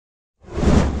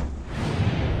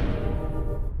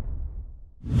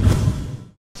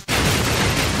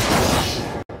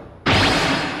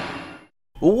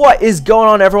What is going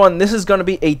on, everyone? This is going to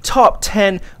be a top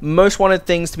 10 most wanted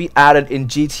things to be added in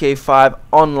GTA 5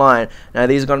 online. Now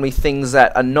these are going to be things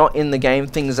that are not in the game,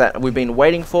 things that we've been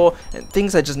waiting for, and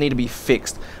things that just need to be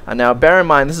fixed. Now bear in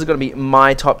mind, this is going to be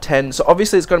my top 10, so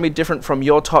obviously it's going to be different from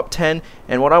your top 10,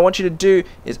 and what I want you to do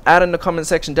is add in the comment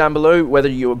section down below whether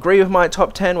you agree with my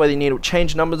top 10, whether you need to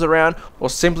change numbers around, or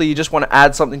simply you just want to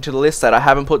add something to the list that I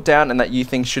haven't put down and that you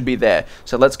think should be there.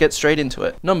 So let's get straight into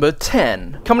it. Number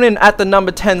 10. Coming in at the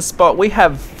number 10 spot, we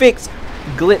have fixed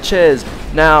glitches.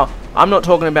 Now I'm not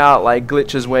talking about like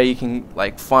glitches where you can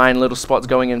like find little spots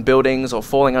going in buildings or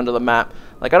falling under the map.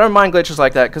 Like, I don't mind glitches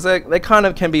like that because they kind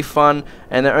of can be fun,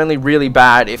 and they're only really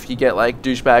bad if you get like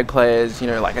douchebag players, you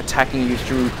know, like attacking you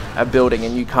through a building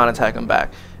and you can't attack them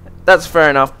back. That's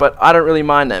fair enough, but I don't really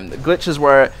mind them. The glitches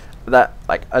where that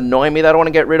like annoy me that I want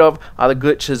to get rid of are the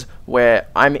glitches where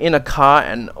I'm in a car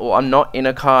or I'm not in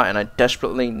a car and I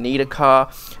desperately need a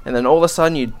car, and then all of a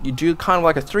sudden you do kind of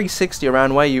like a 360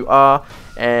 around where you are,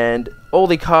 and all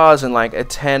the cars in like a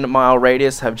 10-mile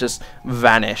radius have just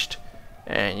vanished,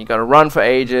 and you gotta run for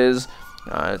ages.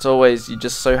 It's always, you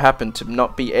just so happen to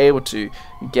not be able to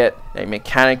get a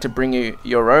mechanic to bring you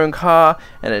your own car,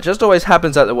 and it just always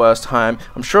happens at the worst time.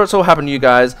 I'm sure it's all happened to you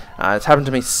guys. It's happened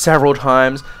to me several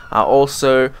times.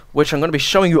 Also, which I'm going to be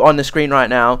showing you on the screen right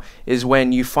now, is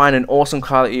when you find an awesome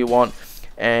car that you want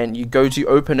and you go to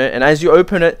open it, and as you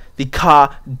open it, the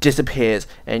car disappears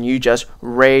and you just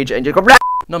rage and you go.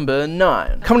 Number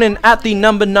 9. Coming in at the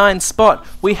number 9 spot,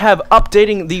 we have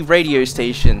updating the radio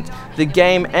stations. The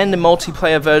game and the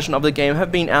multiplayer version of the game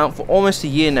have been out for almost a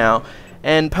year now,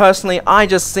 and personally I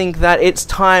just think that it's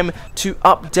time to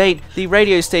update the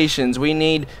radio stations. We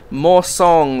need more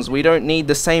songs. We don't need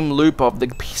the same loop of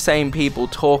the same people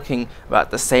talking about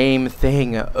the same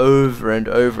thing over and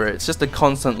over. It's just a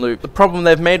constant loop. The problem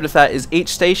they've made with that is each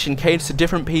station caters to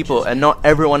different people, and not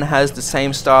everyone has the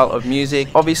same style of music.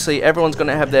 Obviously everyone's going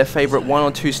to have their favorite 1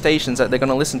 or 2 stations that they're going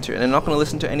to listen to, and they're not going to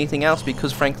listen to anything else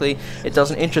because frankly it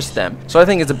doesn't interest them. So I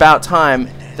think it's about time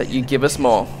that you give us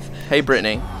more. Hey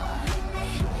Brittany.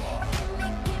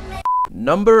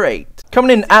 Number 8.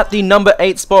 Coming in at the number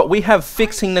 8 spot, we have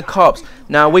fixing the cops.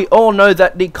 Now we all know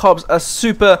that the cops are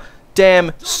super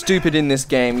damn stupid in this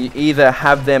game. You either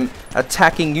have them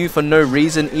attacking you for no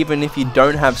reason, even if you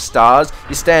don't have stars.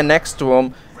 You stand next to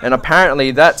them, and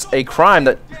apparently that's a crime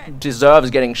that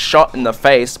deserves getting shot in the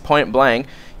face point blank.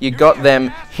 You got them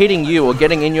hitting you or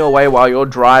getting in your way while you're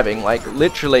driving. Like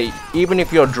literally, even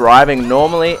if you're driving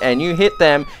normally and you hit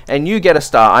them and you get a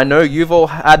star. I know you've all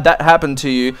had that happen to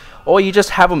you. Or you just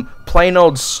have them plain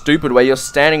old stupid where you're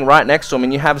standing right next to them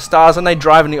and you have stars and they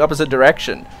drive in the opposite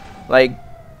direction. Like,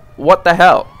 what the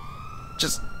hell?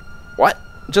 Just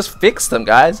fix them,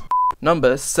 guys.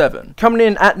 Number 7. Coming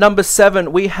in at number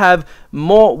 7, we have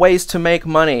more ways to make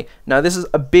money. Now this is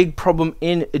a big problem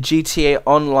in GTA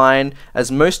Online,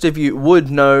 as most of you would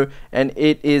know, and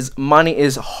money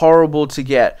is horrible to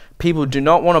get. People do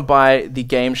not want to buy the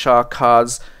Game Shark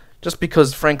cards just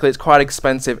because frankly it's quite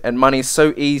expensive, and money is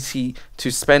so easy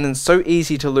to spend and so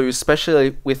easy to lose,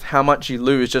 especially with how much you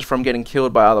lose just from getting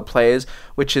killed by other players,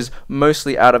 which is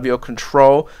mostly out of your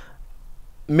control.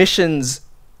 Missions,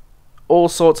 all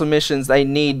sorts of missions, they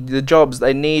need the jobs,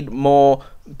 they need more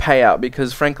payout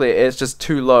because frankly it's just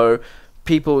too low.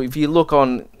 People, if you look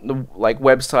on the like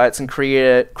websites and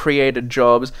created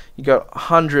jobs, you got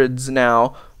hundreds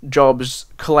now jobs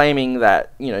claiming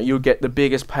that, you know, you'll get the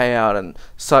biggest payout and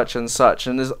such,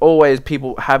 and there's always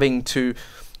people having to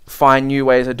find new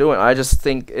ways of doing it. I just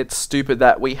think it's stupid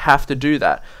that we have to do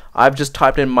that. I've just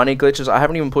typed in money glitches. I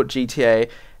haven't even put GTA,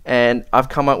 and I've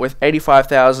come up with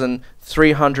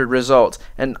 85,300 results,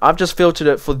 and I've just filtered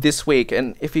it for this week.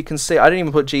 And if you can see, I didn't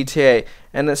even put GTA,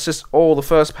 and it's just all, the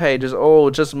first page is all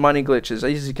just money glitches.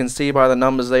 As you can see by the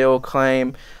numbers, they all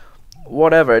claim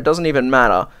whatever. It doesn't even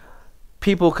matter.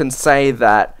 People can say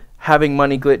that having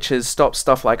money glitches stops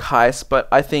stuff like heists, but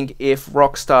I think if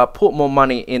Rockstar put more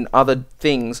money in other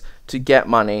things to get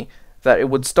money, that it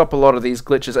would stop a lot of these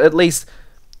glitches. At least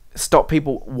stop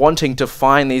people wanting to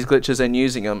find these glitches and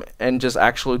using them, and just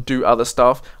actually do other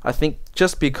stuff. I think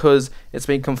just because it's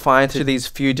been confined to these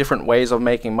few different ways of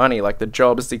making money, like the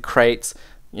jobs, the crates,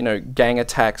 you know, gang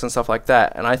attacks and stuff like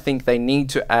that, and I think they need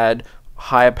to add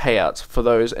higher payouts for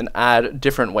those and add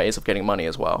different ways of getting money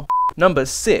as well. Number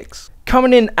 6.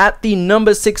 Coming in at the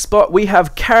number 6 spot, we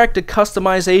have character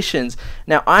customizations.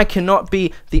 Now, I cannot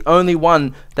be the only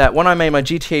one that when I made my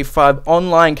GTA 5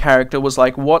 online character was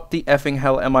like, what the effing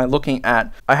hell am I looking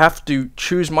at? I have to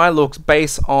choose my looks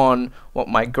based on what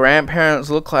my grandparents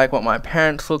look like, what my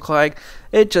parents look like.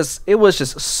 It was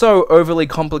just so overly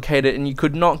complicated, and you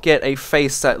could not get a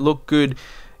face that looked good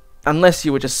unless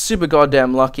you were just super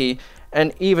goddamn lucky.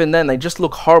 And even then, they just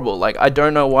look horrible. Like, I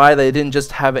don't know why they didn't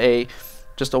just have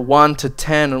just a 1 to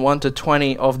 10 and 1 to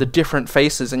 20 of the different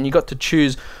faces, and you got to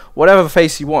choose whatever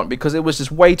face you want, because it was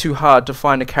just way too hard to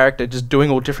find a character just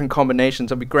doing all different combinations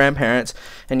of your grandparents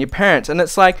and your parents. And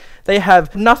it's like, they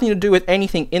have nothing to do with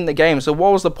anything in the game, so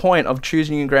what was the point of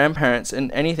choosing your grandparents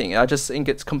in anything? I just think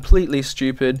it's completely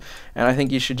stupid, and I think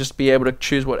you should just be able to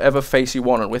choose whatever face you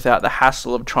wanted without the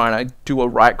hassle of trying to do a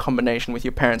right combination with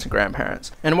your parents and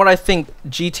grandparents. And what I think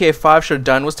GTA 5 should have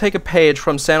done was take a page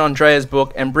from San Andreas'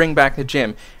 book and bring back the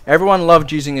gym. Everyone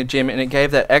loved using a gym, and it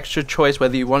gave that extra choice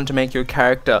whether you wanted to make your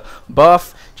character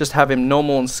buff, just have him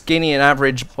normal and skinny and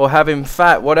average, or have him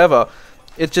fat, whatever.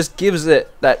 It just gives it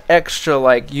that extra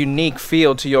like unique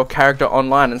feel to your character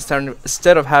online,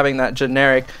 instead of having that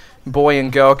generic boy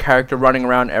and girl character running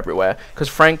around everywhere, because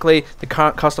frankly the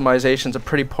current customizations are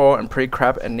pretty poor and pretty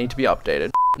crap and need to be updated.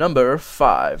 Number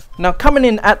 5. Now, coming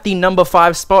in at the number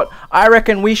 5 spot, I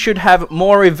reckon we should have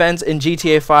more events in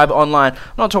GTA 5 online. I'm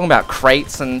not talking about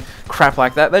crates and crap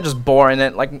like that. They're just boring.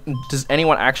 And like, does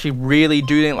anyone actually really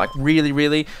do them? Like,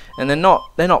 really? And they're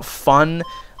not fun.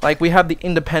 Like, we have the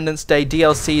Independence Day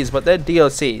DLCs, but they're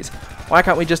DLCs. Why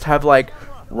can't we just have like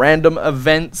random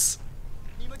events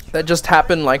that just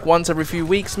happen like once every few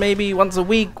weeks, maybe once a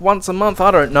week, once a month,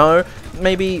 I don't know.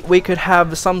 Maybe we could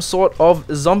have some sort of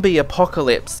zombie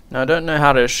apocalypse. Now, I don't know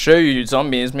how to show you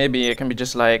zombies. Maybe it can be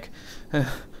just like,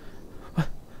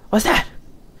 what's that?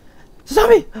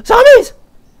 Zombies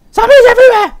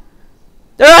everywhere!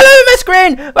 They're all over my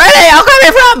screen! Where are they all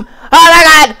coming from? Oh my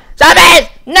god! Zombies!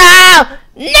 No!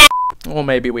 Or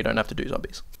maybe we don't have to do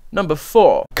zombies. Number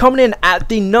 4. Coming in at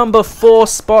the number 4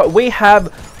 spot, we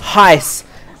have heists.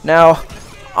 Now,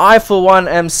 I for one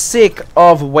am sick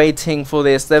of waiting for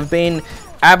this. They've been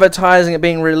advertising it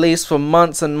being released for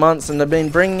months and months, and they've been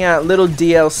bringing out little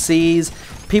DLCs.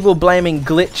 People blaming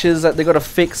glitches that they got to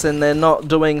fix, and they're not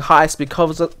doing heists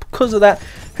because of that.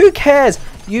 Who cares?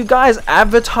 You guys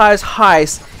advertise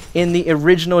heists in the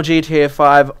original GTA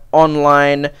 5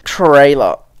 online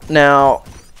trailer. Now,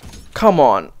 come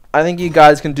on. I think you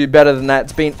guys can do better than that.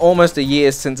 It's been almost a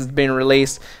year since it's been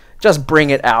released. Just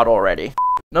bring it out already.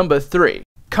 Number 3.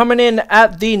 Coming in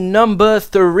at the number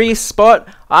 3 spot,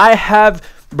 I have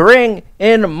bring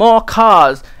in more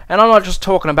cars. And I'm not just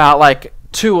talking about like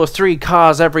 2 or 3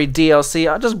 cars every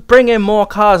DLC. I just bring in more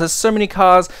cars. There's so many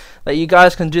cars that you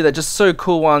guys can do that, just so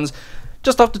cool ones.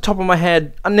 Just off the top of my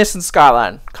head, a Nissan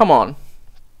Skyline. Come on.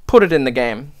 Put it in the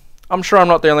game. I'm sure I'm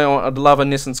not the only one who'd love a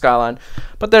Nissan Skyline.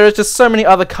 But there is just so many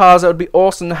other cars that would be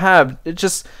awesome to have. It's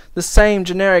just the same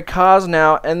generic cars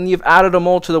now, and you've added them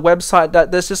all to the website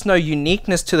that there's just no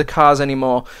uniqueness to the cars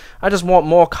anymore. I just want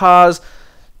more cars.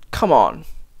 Come on.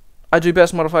 I do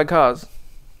best modified cars.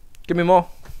 Give me more.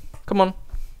 Come on.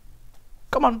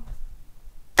 Come on.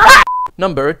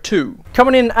 Number 2.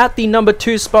 Coming in at the number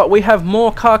 2 spot, we have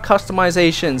more car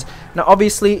customizations. Now,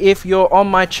 obviously, if you're on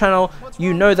my channel,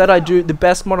 you know that I do the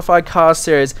best modified cars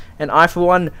series, and I for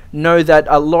one know that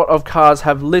a lot of cars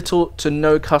have little to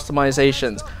no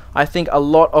customizations. I think a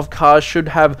lot of cars should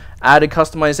have added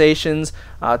customizations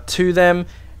to them,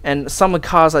 and some of the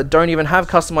cars that don't even have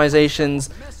customizations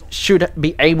should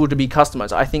be able to be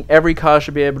customized. I think every car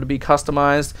should be able to be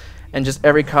customized, and just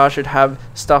every car should have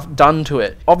stuff done to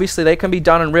it. Obviously, they can be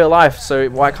done in real life, so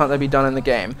why can't they be done in the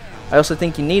game? I also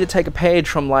think you need to take a page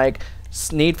from like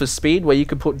Need for Speed, where you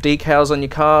could put decals on your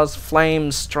cars,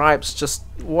 flames, stripes, just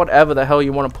whatever the hell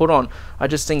you want to put on. I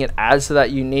just think it adds to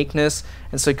that uniqueness,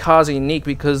 and so cars are unique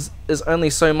because there's only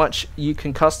so much you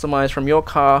can customize from your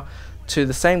car to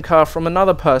the same car from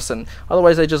another person.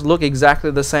 Otherwise, they just look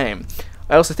exactly the same.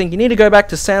 I also think you need to go back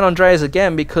to San Andreas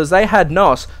again, because they had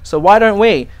NOS, so why don't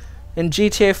we? In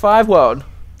GTA 5 world,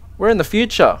 we're in the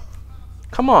future.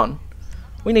 Come on,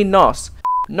 we need NOS.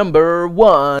 Number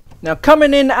 1. Now,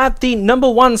 coming in at the number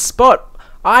 1 spot,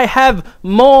 I have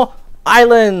more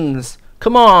islands.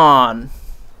 Come on,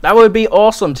 that would be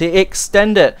awesome to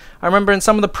extend it. I remember in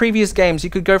some of the previous games you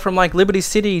could go from like Liberty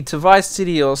City to Vice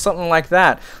City or something like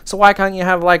that. So why can't you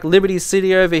have like Liberty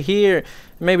City over here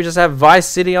and maybe just have Vice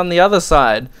City on the other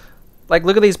side? Like,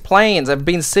 look at these planes. They've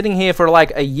been sitting here for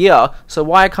like a year, so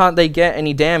why can't they get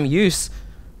any damn use?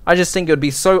 I just think it would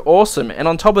be so awesome. And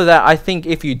on top of that, I think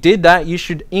if you did that, you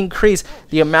should increase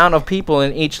the amount of people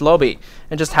in each lobby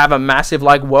and just have a massive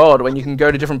like world when you can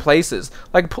go to different places.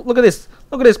 Like look at this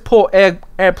poor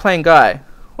airplane guy.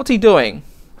 What's he doing?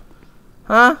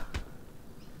 Huh?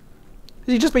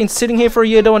 Has he just been sitting here for a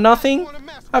year doing nothing?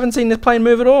 I haven't seen this plane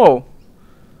move at all.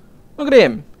 Look at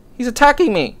him. He's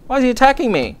attacking me. Why is he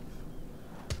attacking me?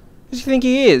 Who does he think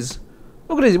he is?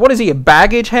 Look at his. What is he, a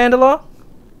baggage handler?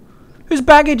 Whose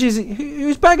baggage is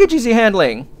he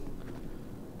handling?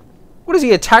 What is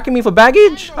he, attacking me for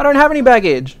baggage? I don't have any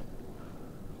baggage.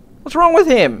 What's wrong with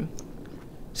him?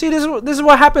 See, this is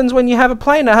what happens when you have a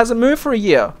plane that hasn't moved for a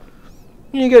year.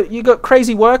 You got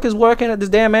crazy workers working at this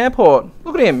damn airport.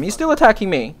 Look at him. He's still attacking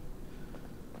me.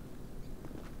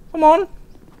 Come on. Where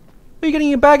are you getting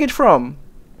your baggage from?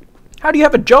 How do you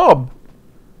have a job?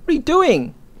 What are you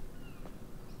doing?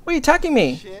 Why are you attacking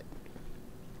me? Shit.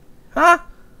 Huh?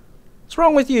 What's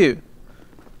wrong with you?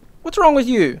 What's wrong with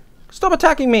you? Stop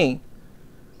attacking me.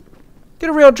 Get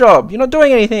a real job. You're not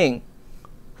doing anything.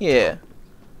 Yeah.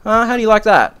 Huh? How do you like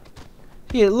that?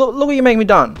 Here, look what you make me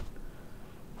done.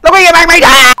 Look what you make me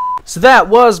done! So that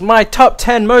was my top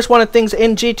 10 most wanted things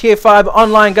in GTA 5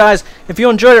 Online, guys. If you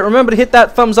enjoyed it, remember to hit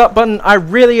that thumbs up button. I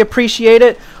really appreciate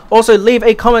it. Also, leave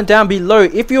a comment down below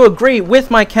if you agree with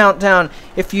my countdown,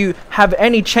 if you have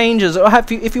any changes, or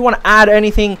if you want to add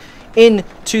anything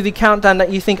into the countdown that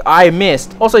you think I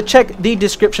missed. Also, check the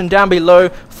description down below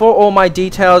for all my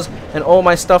details and all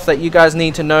my stuff that you guys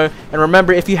need to know. And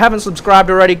remember, if you haven't subscribed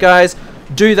already, guys,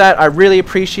 do that. I really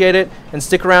appreciate it. And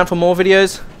stick around for more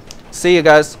videos. See you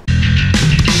guys.